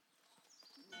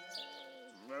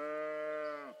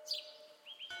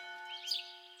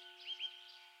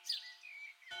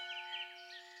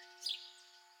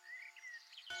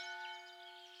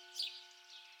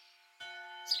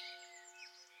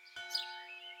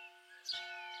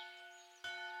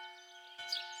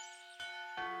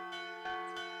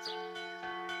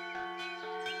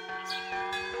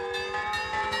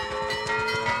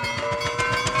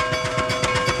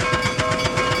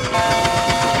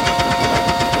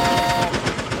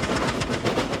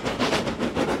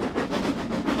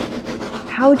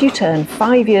How would you turn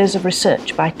 5 years of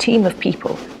research by a team of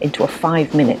people into a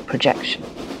 5-minute projection?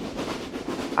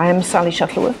 I am Sally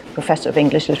Shuttleworth, Professor of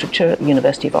English Literature at the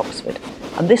University of Oxford,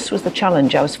 and this was the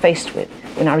challenge I was faced with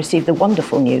when I received the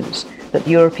wonderful news that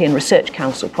the European Research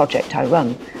Council project I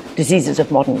run, Diseases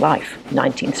of Modern Life,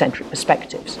 19th Century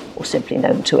Perspectives, or simply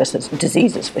known to us as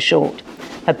Diseases for short,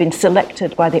 had been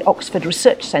selected by the Oxford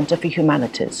Research Centre for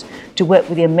Humanities to work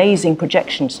with the amazing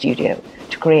projection studio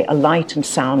to create a light and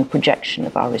sound projection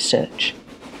of our research.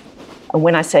 And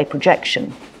when I say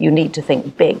projection, you need to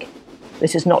think big.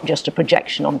 This is not just a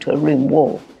projection onto a room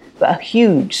wall, but a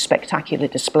huge spectacular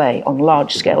display on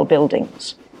large-scale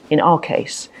buildings. In our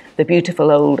case, the beautiful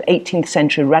old 18th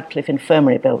century Radcliffe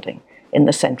Infirmary building in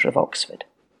the centre of Oxford.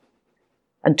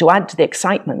 And to add to the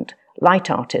excitement,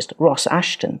 light artist Ross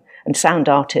Ashton and sound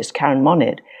artist Karen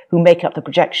Monid, who make up the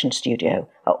projection studio,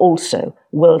 are also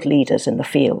world leaders in the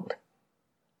field.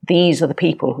 These are the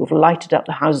people who've lighted up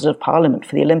the Houses of Parliament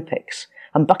for the Olympics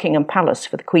and Buckingham Palace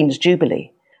for the Queen's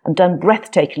Jubilee, and done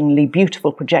breathtakingly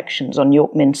beautiful projections on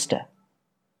York Minster.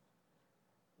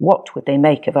 What would they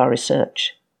make of our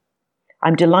research?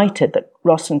 I'm delighted that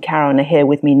Ross and Karen are here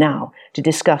with me now to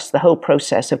discuss the whole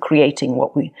process of creating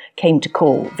what we came to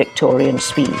call Victorian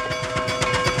Speed.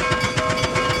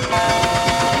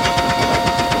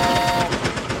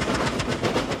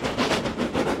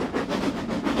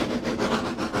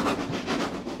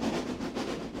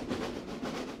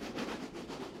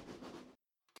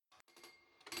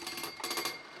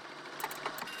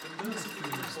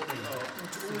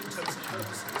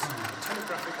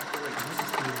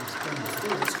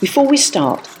 Before we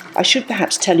start, I should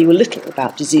perhaps tell you a little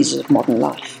about diseases of modern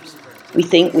life. We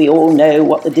think we all know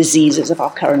what the diseases of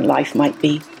our current life might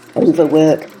be: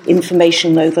 overwork,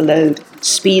 information overload,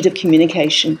 speed of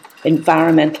communication,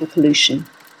 environmental pollution.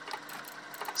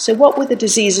 So what were the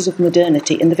diseases of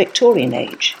modernity in the Victorian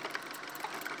age?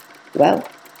 Well,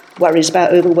 worries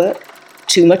about overwork,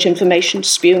 too much information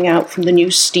spewing out from the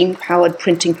new steam-powered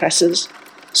printing presses,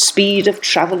 speed of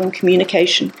travel and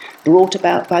communication brought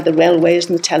about by the railways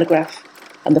and the telegraph,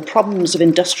 and the problems of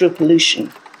industrial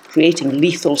pollution creating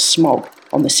lethal smog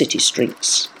on the city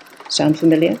streets. Sound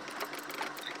familiar?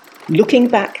 Looking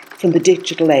back from the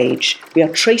digital age, we are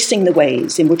tracing the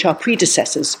ways in which our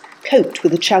predecessors coped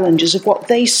with the challenges of what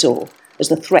they saw as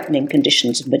the threatening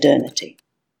conditions of modernity.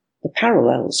 The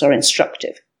parallels are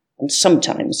instructive and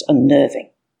sometimes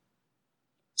unnerving.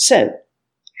 So,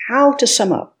 how to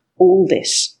sum up all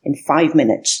this in 5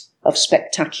 minutes of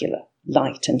spectacular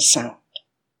light and sound?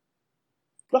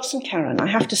 Ross and Karen, I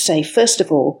have to say, first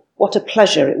of all, what a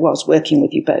pleasure it was working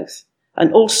with you both,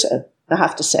 and also, I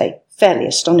have to say, fairly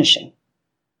astonishing.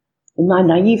 In my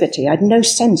naivety, I had no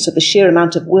sense of the sheer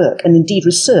amount of work and indeed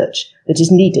research that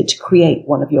is needed to create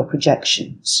one of your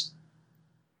projections.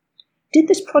 Did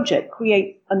this project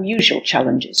create unusual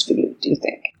challenges for you, do you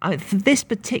think? For this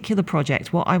particular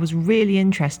project, what I was really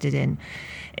interested in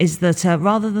is that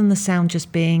rather than the sound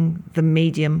just being the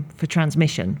medium for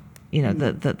transmission,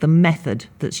 the method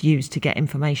that's used to get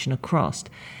information across,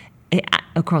 it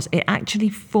actually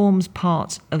forms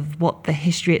part of what the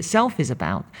history itself is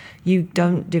about. You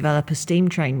don't develop a steam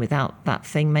train without that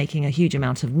thing making a huge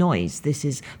amount of noise. This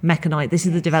is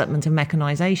the development of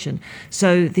mechanization.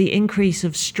 So the increase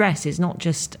of stress is not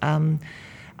just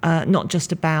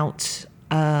about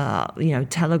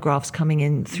telegraphs coming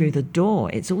in through the door.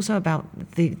 It's also about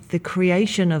the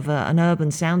creation of an urban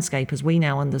soundscape as we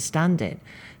now understand it.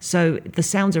 So the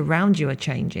sounds around you are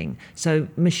changing. So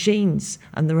machines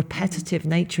and the repetitive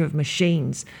nature of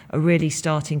machines are really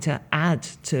starting to add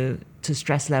to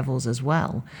stress levels as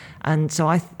well. And so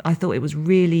I thought it was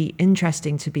really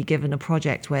interesting to be given a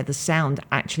project where the sound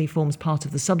actually forms part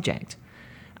of the subject.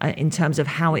 In terms of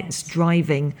how it's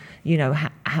driving,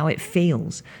 how it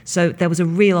feels. So there was a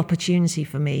real opportunity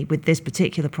for me with this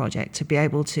particular project to be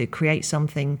able to create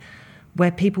something where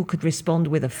people could respond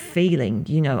with a feeling.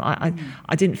 I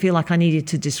didn't feel like I needed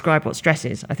to describe what stress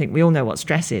is. I think we all know what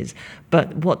stress is.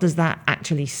 But what does that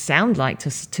actually sound like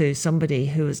to somebody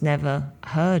who has never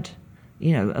heard,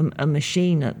 a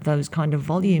machine at those kind of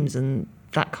volumes and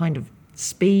that kind of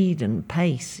speed and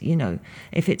pace?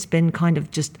 If it's been kind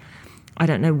of just, I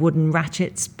don't know, wooden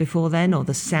ratchets before then, or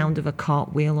the sound of a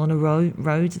cartwheel on a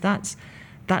road,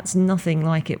 that's nothing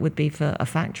like it would be for a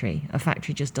factory. A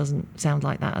factory just doesn't sound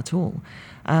like that at all.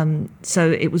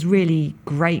 So it was really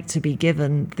great to be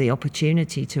given the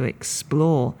opportunity to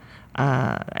explore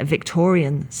a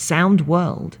Victorian sound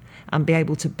world and be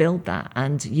able to build that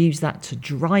and use that to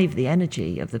drive the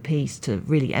energy of the piece, to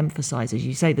really emphasize, as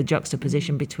you say, the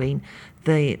juxtaposition between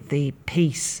the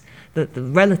piece, the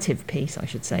relative piece, I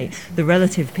should say, the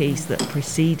relative piece that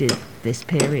preceded this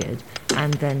period,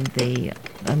 and then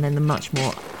the much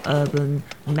more urban,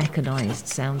 mechanized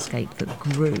soundscape that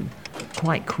grew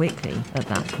quite quickly at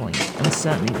that point, and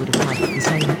certainly would have had the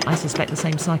same, I suspect, the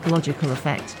same psychological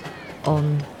effect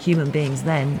on human beings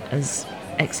then as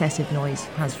excessive noise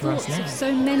has for us now. Of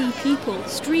so many people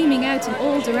streaming out in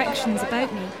all directions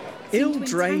about me.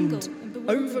 Ill-drained,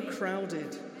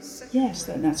 overcrowded. Yes,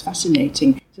 that's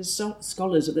fascinating. As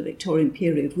scholars of the Victorian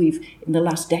period, we've, in the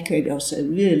last decade or so,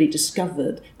 really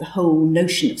discovered the whole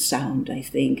notion of sound, I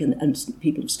think, and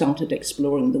people have started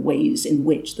exploring the ways in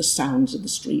which the sounds of the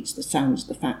streets, the sounds of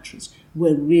the factories,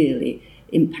 were really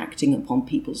impacting upon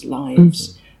people's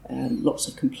lives. Lots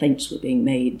of complaints were being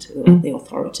made to the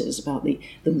authorities about the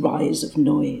rise of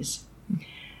noise.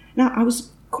 Now, I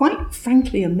was quite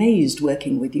frankly amazed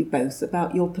working with you both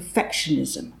about your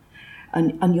perfectionism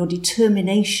and your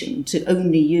determination to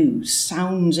only use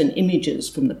sounds and images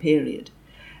from the period.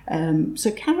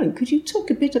 So Karen, could you talk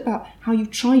a bit about how you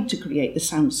tried to create the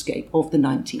soundscape of the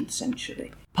 19th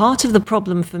century? Part of the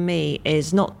problem for me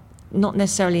is not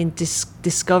necessarily in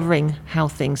discovering how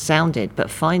things sounded, but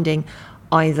finding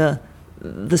either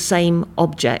the same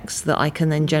objects that I can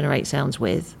then generate sounds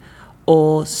with,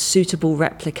 or suitable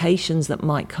replications that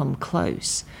might come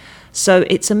close. So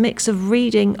it's a mix of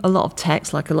reading a lot of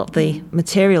text, like a lot of the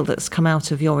material that's come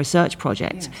out of your research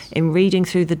project. Yes. In reading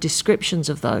through the descriptions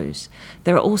of those,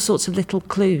 there are all sorts of little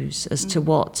clues as to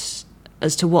what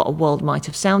a world might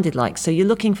have sounded like. So you're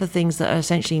looking for things that are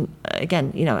essentially,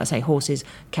 again, I say horses,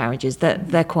 carriages,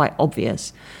 they're quite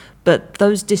obvious. But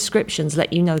those descriptions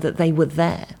let you know that they were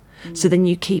there. So then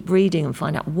you keep reading and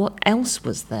find out what else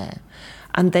was there.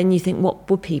 And then you think, what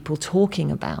were people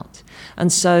talking about?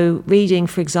 And so reading,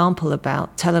 for example,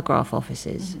 about telegraph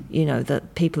offices,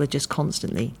 that people are just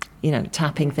constantly,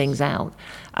 tapping things out,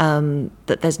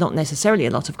 that there's not necessarily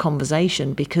a lot of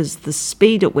conversation because the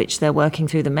speed at which they're working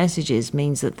through the messages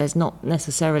means that there's not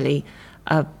necessarily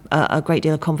a great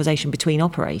deal of conversation between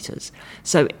operators.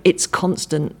 So it's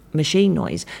constant machine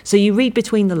noise. So you read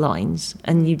between the lines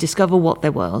and you discover what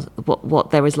there was,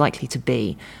 what there is likely to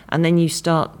be, and then you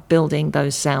start building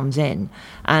those sounds in.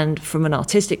 And from an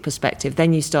artistic perspective,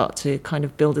 then you start to kind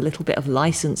of build a little bit of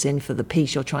license in for the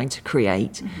piece you're trying to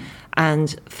create. Mm-hmm.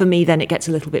 And for me, then it gets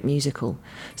a little bit musical.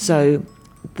 So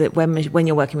that when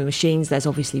you're working with machines, there's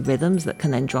obviously rhythms that can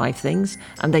then drive things,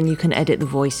 and then you can edit the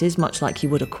voices much like you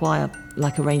would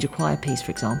arrange a choir piece,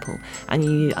 for example.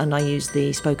 And I use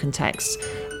the spoken texts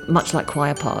much like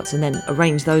choir parts, and then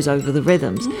arrange those over the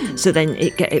rhythms. So then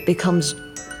it becomes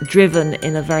driven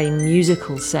in a very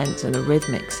musical sense and a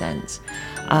rhythmic sense,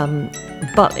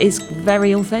 but is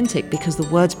very authentic because the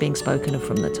words being spoken are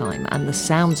from the time, and the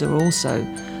sounds are also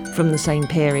from the same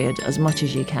period as much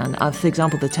as you can. For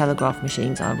example, the telegraph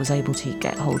machines, I was able to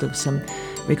get hold of some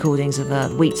recordings of a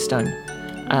Wheatstone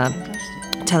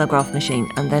telegraph machine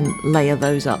and then layer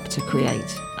those up to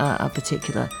create a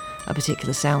particular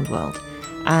sound world.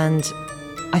 And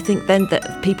I think then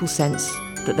that people sense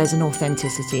that there's an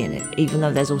authenticity in it, even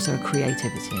though there's also a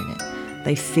creativity in it.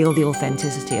 They feel the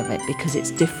authenticity of it because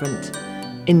it's different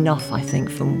enough, I think,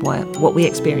 from what we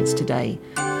experience today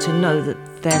to know that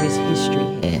there is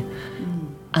history here.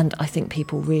 And I think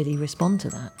people really respond to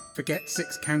that. Forget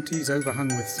 6 counties overhung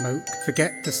with smoke.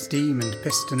 Forget the steam and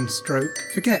piston stroke.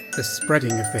 Forget the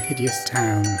spreading of the hideous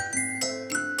town.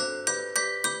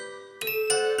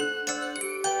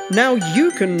 Now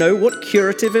you can know what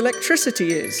curative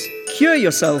electricity is. Cure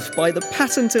yourself by the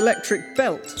patent electric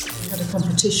belt. We had a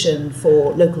competition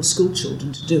for local school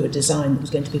children to do a design that was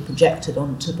going to be projected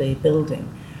onto the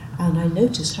building. And I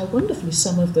noticed how wonderfully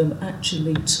some of them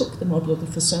actually took the model of the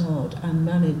facade and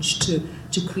managed to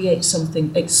create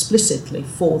something explicitly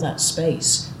for that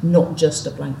space, not just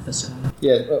a blank facade.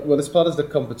 Yeah, well, as part of the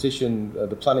competition,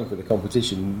 the planning for the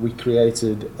competition, we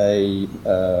created a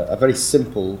very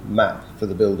simple map for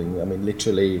the building. I mean,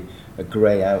 literally a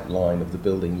grey outline of the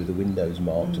building with the windows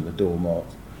marked and the door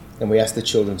marked. And we asked the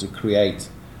children to create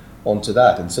onto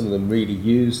that, and some of them really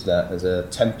used that as a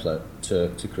template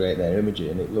to create their imagery,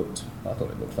 and I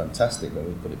thought it looked fantastic when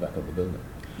we put it back on the building.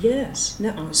 Yes, no,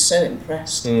 I was so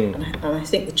impressed, and I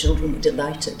think the children were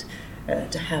delighted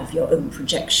to have your own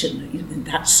projection in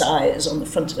that size on the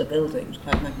front of a building. It was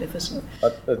quite magnificent.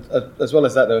 As well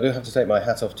as that, though, I do have to take my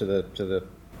hat off to the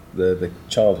the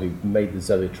child who made the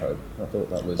zoetrope. I thought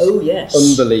that was yes.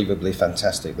 unbelievably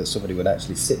fantastic that somebody would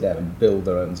actually sit down and build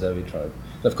their own zoetrope.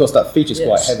 And of course, that features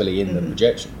quite heavily in the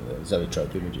projection, the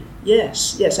zoetrope imaging.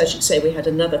 Yes, I should say we had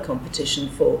another competition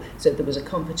so there was a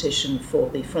competition for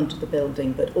the front of the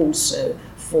building, but also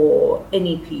for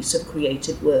any piece of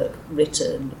creative work,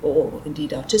 written or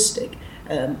indeed artistic,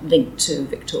 linked to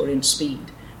Victorian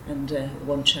speed. And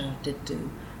one child did do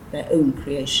their own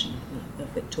creation of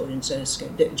Victorian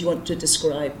zooscope. Do you want to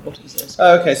describe what is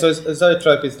zooscope? Okay, so a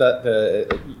zoetrope is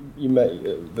that you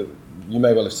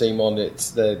may well have seen one.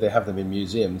 They have them in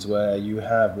museums where you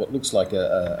have what looks like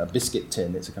a biscuit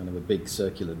tin. It's a kind of a big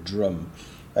circular drum,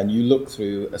 and you look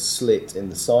through a slit in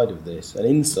the side of this, and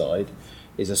inside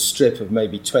is a strip of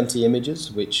maybe 20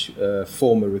 images which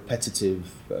form a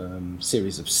repetitive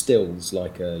series of stills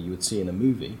like you would see in a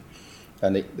movie.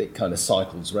 And it kind of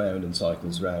cycles round, and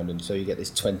so you get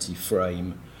this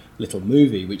 20-frame little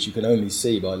movie, which you can only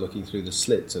see by looking through the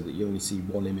slit, so that you only see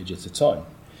one image at a time.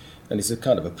 And it's a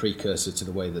kind of a precursor to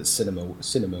the way that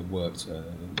cinema worked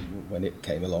when it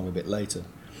came along a bit later.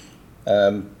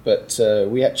 But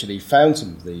we actually found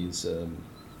some of these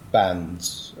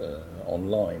bands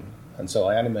online, and so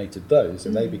I animated those,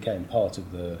 and they became part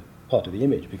of the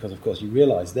image, because of course you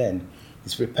realise then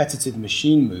this repetitive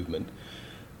machine movement.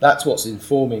 That's what's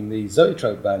informing the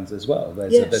zoetrope bands as well.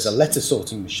 There's a letter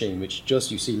sorting machine, which you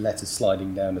see letters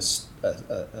sliding down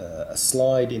a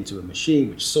slide into a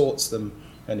machine which sorts them,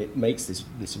 and it makes this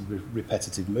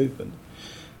repetitive movement.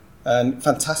 And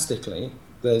fantastically,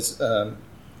 there's a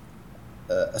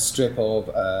strip of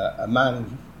a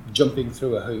man jumping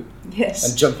through a hoop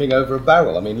and jumping over a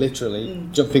barrel. I mean, literally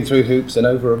jumping through hoops and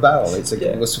over a barrel.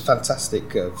 It was a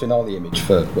fantastic finale image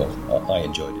I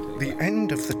enjoyed it. The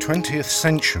end of the 20th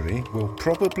century will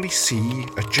probably see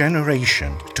a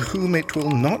generation to whom it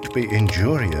will not be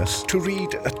injurious to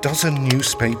read a dozen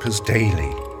newspapers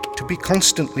daily, to be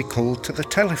constantly called to the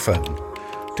telephone,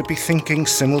 to be thinking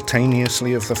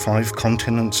simultaneously of the 5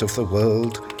 continents of the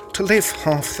world, to live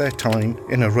half their time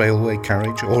in a railway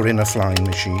carriage or in a flying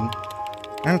machine,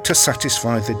 and to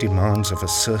satisfy the demands of a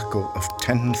circle of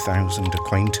 10,000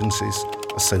 acquaintances,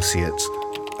 associates,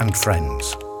 and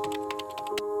friends.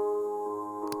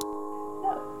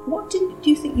 What do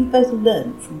you think you both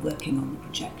learned from working on the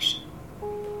projection?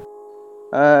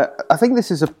 I think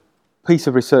this is a piece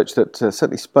of research that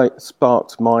certainly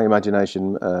sparked my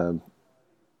imagination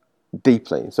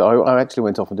deeply. So I actually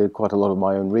went off and did quite a lot of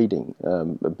my own reading.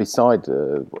 Beside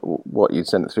what you'd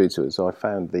sent through to us, I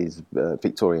found these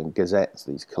Victorian gazettes,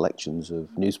 these collections of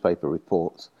newspaper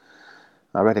reports.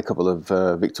 I read a couple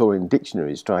of Victorian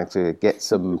dictionaries trying to get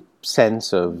some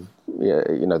sense of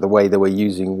the way they were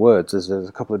using words. There's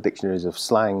a couple of dictionaries of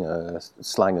slang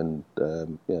and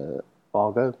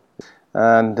argot.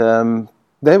 And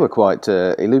they were quite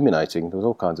illuminating. There was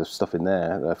all kinds of stuff in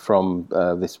there, from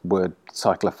this word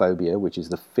cyclophobia, which is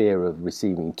the fear of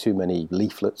receiving too many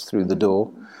leaflets through the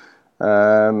door.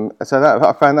 So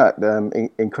I found that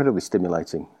incredibly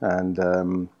stimulating,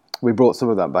 and we brought some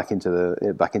of that back into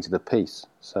the piece.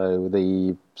 So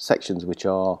the sections which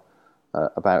are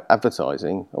about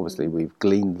advertising, obviously we've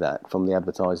gleaned that from the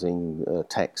advertising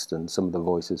text and some of the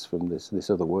voices from this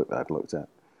other work that I've looked at.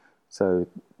 So,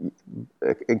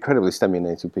 incredibly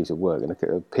stimulating piece of work, and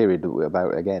a period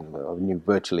about, again, I knew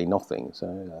virtually nothing.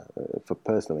 So, for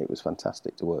personally, it was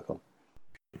fantastic to work on.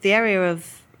 The area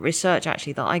of research,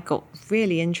 actually, that I got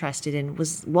really interested in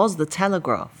was the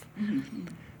telegraph. Mm-hmm.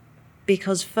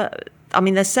 Because,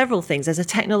 there's several things. There's a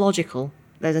technology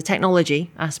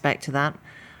aspect to that,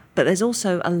 but there's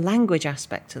also a language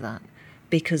aspect to that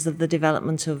because of the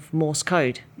development of Morse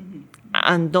code. Mm-hmm.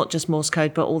 And not just Morse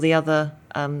code, but all the other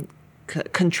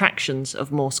contractions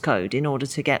of Morse code in order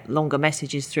to get longer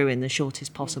messages through in the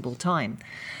shortest possible time.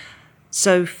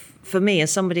 So for me,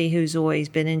 as somebody who's always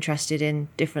been interested in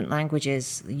different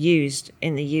languages used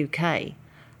in the UK,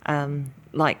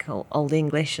 like Old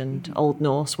English and Old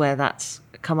Norse, where that's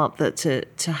come up, that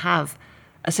to have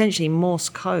essentially Morse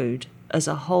code as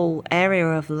a whole area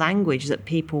of language that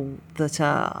people that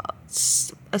are,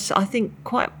 I think,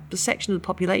 quite a section of the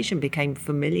population became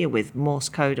familiar with Morse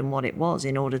code and what it was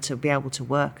in order to be able to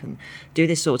work and do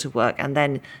this sort of work. And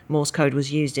then Morse code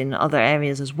was used in other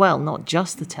areas as well, not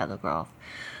just the telegraph.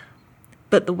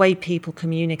 But the way people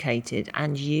communicated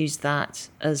and used that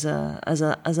as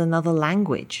another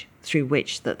language through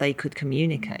which that they could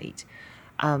communicate.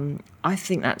 I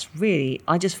think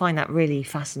I just find that really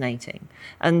fascinating.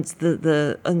 And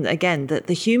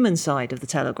the human side of the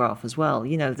telegraph as well,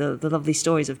 the lovely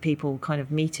stories of people kind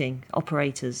of meeting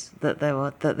operators, that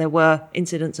there were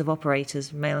incidents of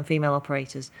operators, male and female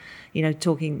operators,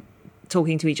 talking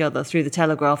talking to each other through the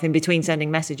telegraph in between sending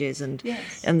messages,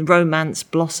 and romance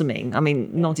blossoming. I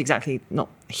mean, not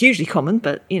hugely common,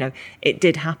 but it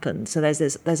did happen. So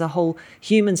there's a whole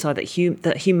human side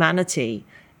that humanity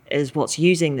is what's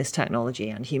using this technology,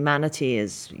 and humanity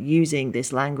is using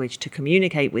this language to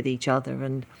communicate with each other,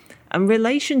 and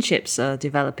relationships are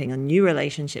developing, and new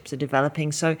relationships are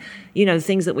developing. So,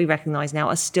 things that we recognize now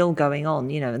are still going on,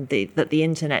 and that the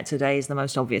internet today is the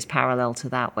most obvious parallel to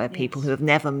that, where people who have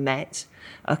never met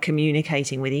are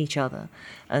communicating with each other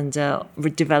and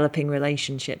developing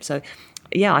relationships. So,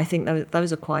 yeah, I think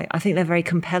those are I think they're very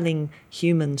compelling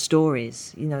human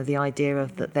stories. The idea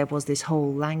of that there was this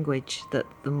whole language, that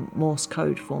the Morse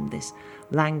code formed this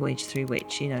language through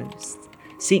which,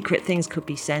 secret things could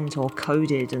be sent or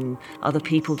coded, and other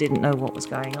people didn't know what was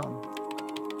going on.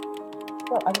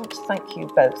 Well, I want to thank you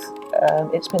both.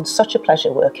 It's been such a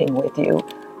pleasure working with you.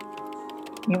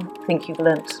 You think you've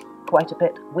learnt quite a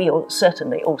bit. We all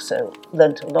certainly also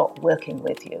learnt a lot working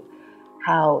with you.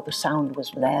 How the sound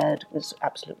was layered was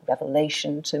absolute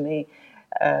revelation to me.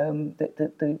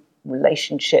 The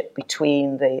relationship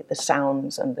between the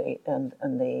sounds and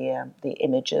the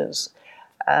images,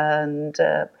 and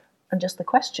just the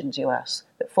questions you asked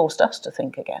that forced us to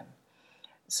think again.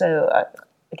 So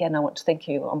again, I want to thank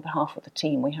you on behalf of the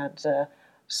team. We had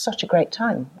such a great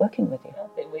time working with you. I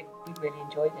think we really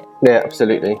enjoyed it. Yeah,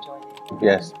 absolutely.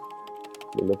 Yes,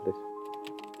 we loved it.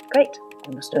 Great.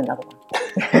 We must do another one.